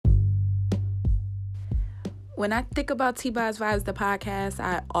When I think about Bos Vibes, the podcast,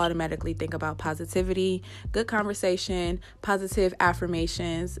 I automatically think about positivity, good conversation, positive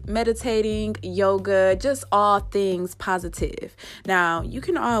affirmations, meditating, yoga, just all things positive. Now, you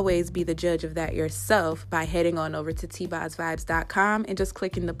can always be the judge of that yourself by heading on over to tbosvibes.com and just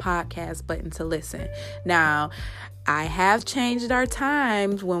clicking the podcast button to listen. Now, I have changed our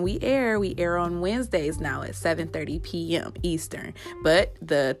times when we air. We air on Wednesdays now at 7:30 p.m. Eastern. But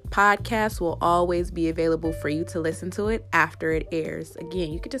the podcast will always be available for you to listen to it after it airs.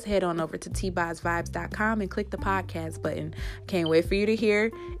 Again, you could just head on over to tbosvibes.com and click the podcast button. Can't wait for you to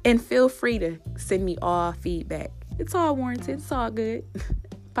hear. And feel free to send me all feedback. It's all warranted. It's all good.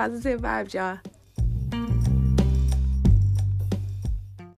 Positive vibes, y'all.